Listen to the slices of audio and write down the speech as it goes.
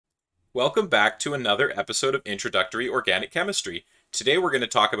Welcome back to another episode of Introductory Organic Chemistry. Today we're going to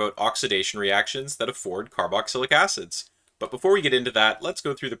talk about oxidation reactions that afford carboxylic acids. But before we get into that, let's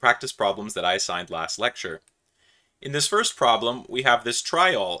go through the practice problems that I assigned last lecture. In this first problem, we have this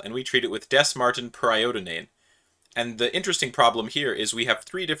triol, and we treat it with Des-Martin periodinane. And the interesting problem here is we have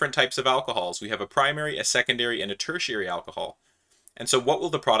three different types of alcohols. We have a primary, a secondary, and a tertiary alcohol. And so what will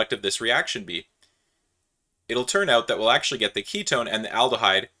the product of this reaction be? It'll turn out that we'll actually get the ketone and the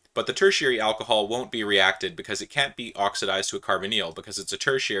aldehyde, but the tertiary alcohol won't be reacted because it can't be oxidized to a carbonyl because it's a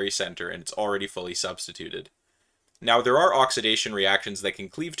tertiary center and it's already fully substituted. Now there are oxidation reactions that can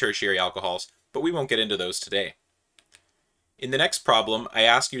cleave tertiary alcohols, but we won't get into those today. In the next problem, I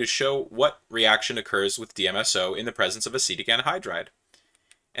ask you to show what reaction occurs with DMSO in the presence of acetic anhydride.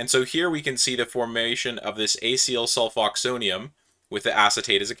 And so here we can see the formation of this acyl sulfoxonium with the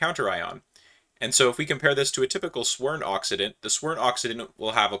acetate as a counterion. And so if we compare this to a typical Swern oxidant, the Swern oxidant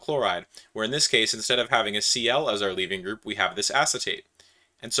will have a chloride, where in this case, instead of having a Cl as our leaving group, we have this acetate.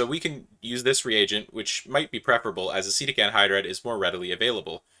 And so we can use this reagent, which might be preferable as acetic anhydride is more readily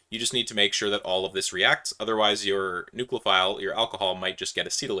available. You just need to make sure that all of this reacts, otherwise your nucleophile, your alcohol, might just get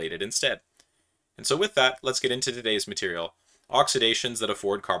acetylated instead. And so with that, let's get into today's material, oxidations that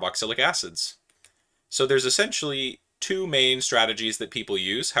afford carboxylic acids. So there's essentially two main strategies that people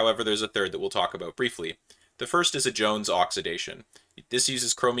use, however there's a third that we'll talk about briefly. The first is a Jones oxidation. This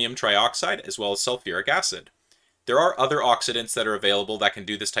uses chromium trioxide as well as sulfuric acid. There are other oxidants that are available that can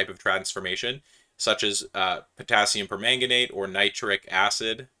do this type of transformation, such as potassium permanganate or nitric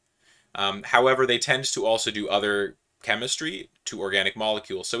acid. However, they tend to also do other chemistry to organic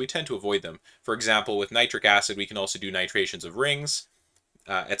molecules, so we tend to avoid them. For example, with nitric acid, we can also do nitrations of rings,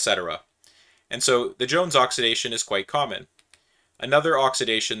 etc. And so the Jones oxidation is quite common. Another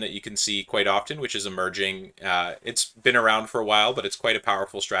oxidation that you can see quite often, which is emerging, it's been around for a while, but it's quite a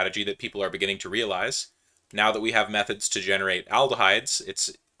powerful strategy that people are beginning to realize. Now that we have methods to generate aldehydes,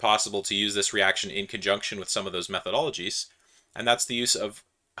 it's possible to use this reaction in conjunction with some of those methodologies, and that's the use of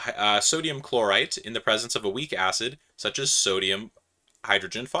sodium chlorite in the presence of a weak acid, such as sodium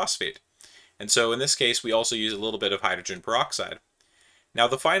hydrogen phosphate. And so in this case, we also use a little bit of hydrogen peroxide. Now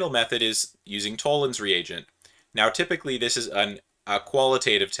the final method is using Tollen's reagent. Now typically this is a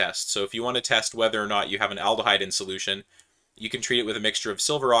qualitative test, so if you want to test whether or not you have an aldehyde in solution, you can treat it with a mixture of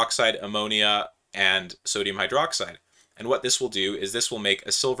silver oxide, ammonia, and sodium hydroxide. And what this will do is this will make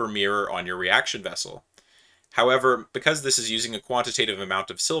a silver mirror on your reaction vessel. However, because this is using a quantitative amount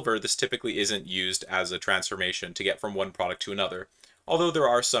of silver, this typically isn't used as a transformation to get from one product to another, although there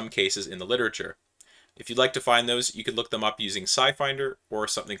are some cases in the literature. If you'd like to find those, you could look them up using SciFinder or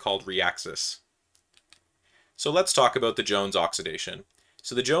something called Reaxys. So let's talk about the Jones oxidation.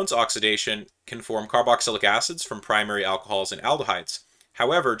 So the Jones oxidation can form carboxylic acids from primary alcohols and aldehydes.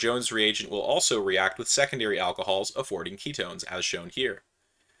 However, Jones reagent will also react with secondary alcohols affording ketones, as shown here.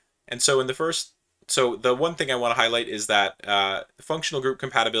 And so the one thing I want to highlight is that functional group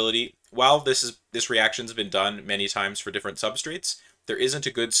compatibility, while this reaction has been done many times for different substrates, there isn't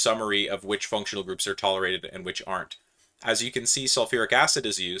a good summary of which functional groups are tolerated and which aren't. As you can see, sulfuric acid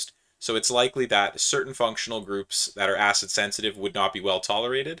is used, so it's likely that certain functional groups that are acid sensitive would not be well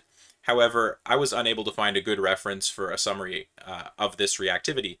toterated. However, I was unable to find a good reference for a summary of this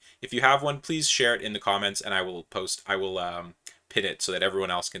reactivity. If you have one, please share it in the comments and I will pin it so that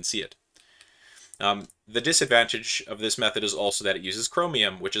everyone else can see it. The disadvantage of this method is also that it uses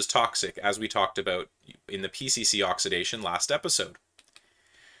chromium, which is toxic, as we talked about in the PCC oxidation last episode.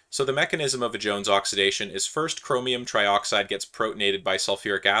 So the mechanism of a Jones oxidation is first chromium trioxide gets protonated by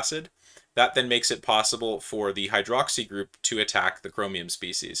sulfuric acid. That then makes it possible for the hydroxy group to attack the chromium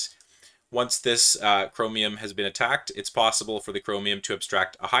species. Once this chromium has been attacked, it's possible for the chromium to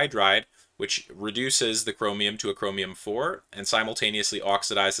abstract a hydride, which reduces the chromium to a chromium 4 and simultaneously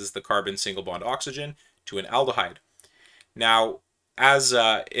oxidizes the carbon single bond oxygen to an aldehyde. Now, as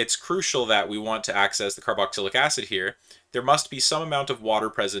it's crucial that we want to access the carboxylic acid here, there must be some amount of water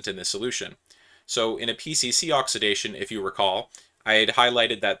present in this solution. So in a PCC oxidation, if you recall, I had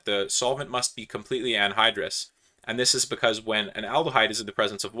highlighted that the solvent must be completely anhydrous. And this is because when an aldehyde is in the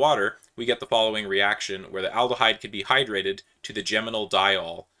presence of water, we get the following reaction where the aldehyde can be hydrated to the geminal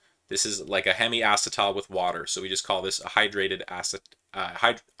diol. This is like a hemiacetal with water, so we just call this a hydrated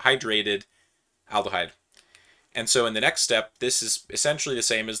aldehyde. And so in the next step, this is essentially the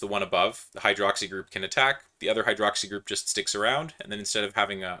same as the one above. The hydroxy group can attack, the other hydroxy group just sticks around, and then instead of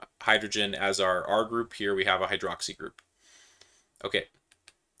having a hydrogen as our R group, here we have a hydroxy group. Okay,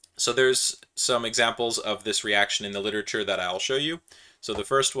 so there's some examples of this reaction in the literature that I'll show you. So the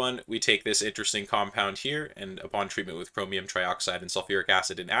first one, we take this interesting compound here, and upon treatment with chromium trioxide and sulfuric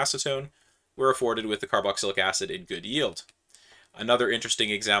acid and acetone, we're afforded with the carboxylic acid in good yield. Another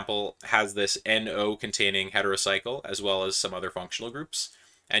interesting example has this NO containing heterocycle, as well as some other functional groups,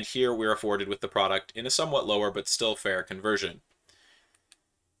 and here we're afforded with the product in a somewhat lower but still fair conversion.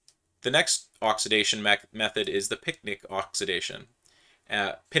 The next oxidation method is the Pinnick oxidation.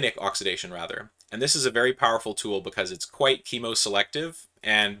 Pinnick oxidation rather. And this is a very powerful tool because it's quite chemoselective,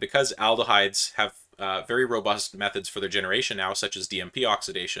 and because aldehydes have very robust methods for their generation now, such as DMP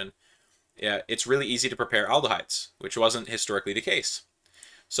oxidation, it's really easy to prepare aldehydes, which wasn't historically the case.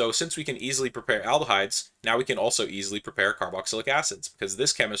 So since we can easily prepare aldehydes, now we can also easily prepare carboxylic acids, because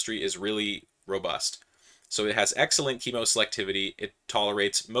this chemistry is really robust. So it has excellent chemoselectivity, it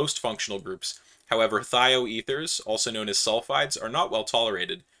tolerates most functional groups. However, thioethers, also known as sulfides, are not well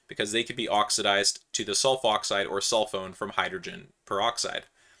tolerated because they can be oxidized to the sulfoxide or sulfone from hydrogen peroxide.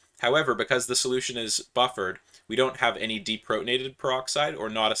 However, because the solution is buffered, we don't have any deprotonated peroxide, or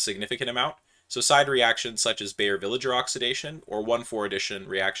not a significant amount, so side reactions such as Baeyer-Villiger oxidation or 1,4 addition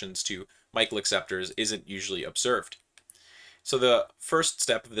reactions to Michael acceptors isn't usually observed. So the first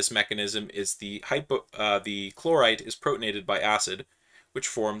step of this mechanism is the chlorite is protonated by acid, which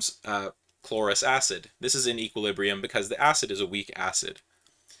forms chlorous acid. This is in equilibrium because the acid is a weak acid.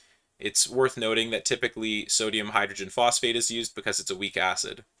 It's worth noting that typically sodium hydrogen phosphate is used because it's a weak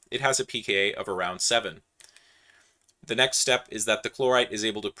acid. It has a pKa of around 7. The next step is that the chlorite is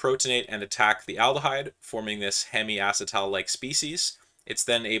able to protonate and attack the aldehyde, forming this hemiacetal-like species. It's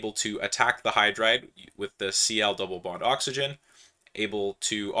then able to attack the hydride with the Cl double bond oxygen, able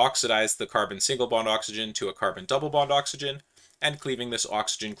to oxidize the carbon single bond oxygen to a carbon double bond oxygen, and cleaving this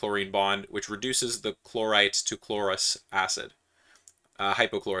oxygen-chlorine bond, which reduces the chlorite to chlorous acid,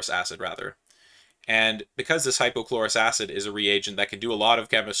 hypochlorous acid rather. And because this hypochlorous acid is a reagent that can do a lot of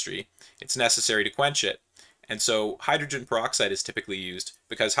chemistry, it's necessary to quench it. And so hydrogen peroxide is typically used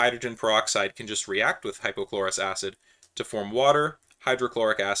because hydrogen peroxide can just react with hypochlorous acid to form water,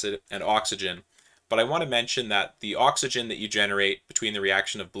 hydrochloric acid, and oxygen. But I want to mention that the oxygen that you generate between the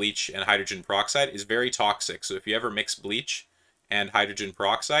reaction of bleach and hydrogen peroxide is very toxic. So if you ever mix bleach and hydrogen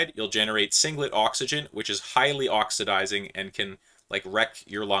peroxide, you'll generate singlet oxygen, which is highly oxidizing and can wreck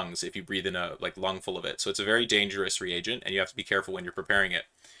your lungs if you breathe in a lung full of it. So it's a very dangerous reagent, and you have to be careful when you're preparing it.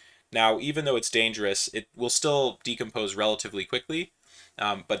 Now, even though it's dangerous, it will still decompose relatively quickly,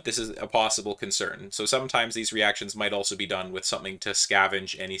 but this is a possible concern. So sometimes these reactions might also be done with something to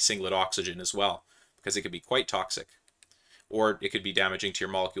scavenge any singlet oxygen as well, because it could be quite toxic, or it could be damaging to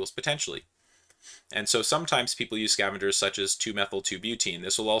your molecules potentially. And so sometimes people use scavengers such as 2-methyl-2-butene.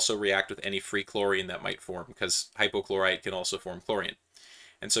 This will also react with any free chlorine that might form, because hypochlorite can also form chlorine.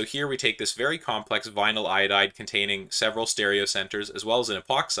 And so here we take this very complex vinyl iodide containing several stereocenters as well as an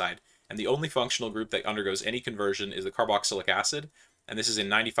epoxide, and the only functional group that undergoes any conversion is the carboxylic acid, and this is in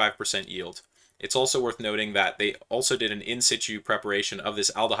 95% yield. It's also worth noting that they also did an in situ preparation of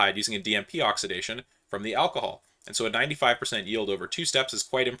this aldehyde using a DMP oxidation from the alcohol, and so a 95% yield over 2 steps is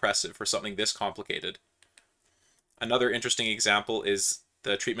quite impressive for something this complicated. Another interesting example is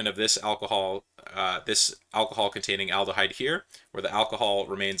the treatment of this alcohol containing aldehyde here, where the alcohol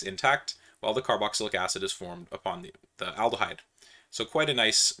remains intact while the carboxylic acid is formed upon the aldehyde. So quite a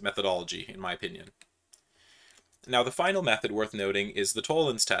nice methodology in my opinion. Now the final method worth noting is the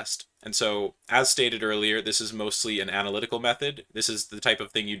Tollen's test. And so as stated earlier, this is mostly an analytical method. This is the type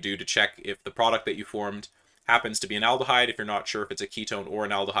of thing you do to check if the product that you formed happens to be an aldehyde. If you're not sure if it's a ketone or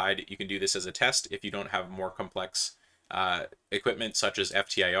an aldehyde, you can do this as a test if you don't have more complex equipment such as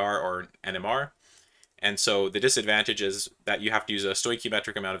FTIR or NMR. And so the disadvantage is that you have to use a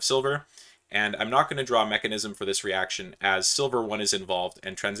stoichiometric amount of silver, and I'm not going to draw a mechanism for this reaction as silver 1 is involved,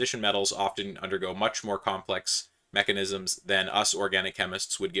 and transition metals often undergo much more complex mechanisms than us organic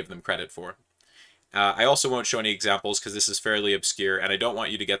chemists would give them credit for. I also won't show any examples because this is fairly obscure, and I don't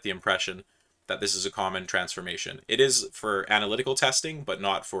want you to get the impression that this is a common transformation. It is for analytical testing, but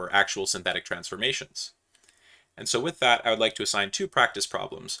not for actual synthetic transformations. And so with that, I would like to assign 2 practice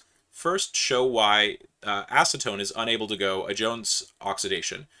problems. First, show why acetone is unable to go a Jones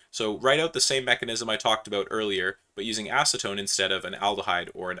oxidation. So write out the same mechanism I talked about earlier, but using acetone instead of an aldehyde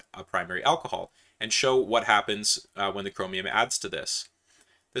or a primary alcohol, and show what happens when the chromium adds to this.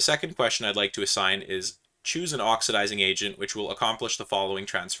 The second question I'd like to assign is choose an oxidizing agent which will accomplish the following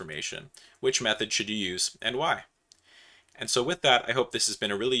transformation. Which method should you use and why? And so with that, I hope this has been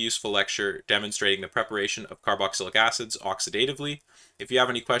a really useful lecture demonstrating the preparation of carboxylic acids oxidatively. If you have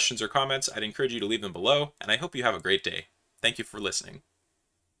any questions or comments, I'd encourage you to leave them below, and I hope you have a great day. Thank you for listening.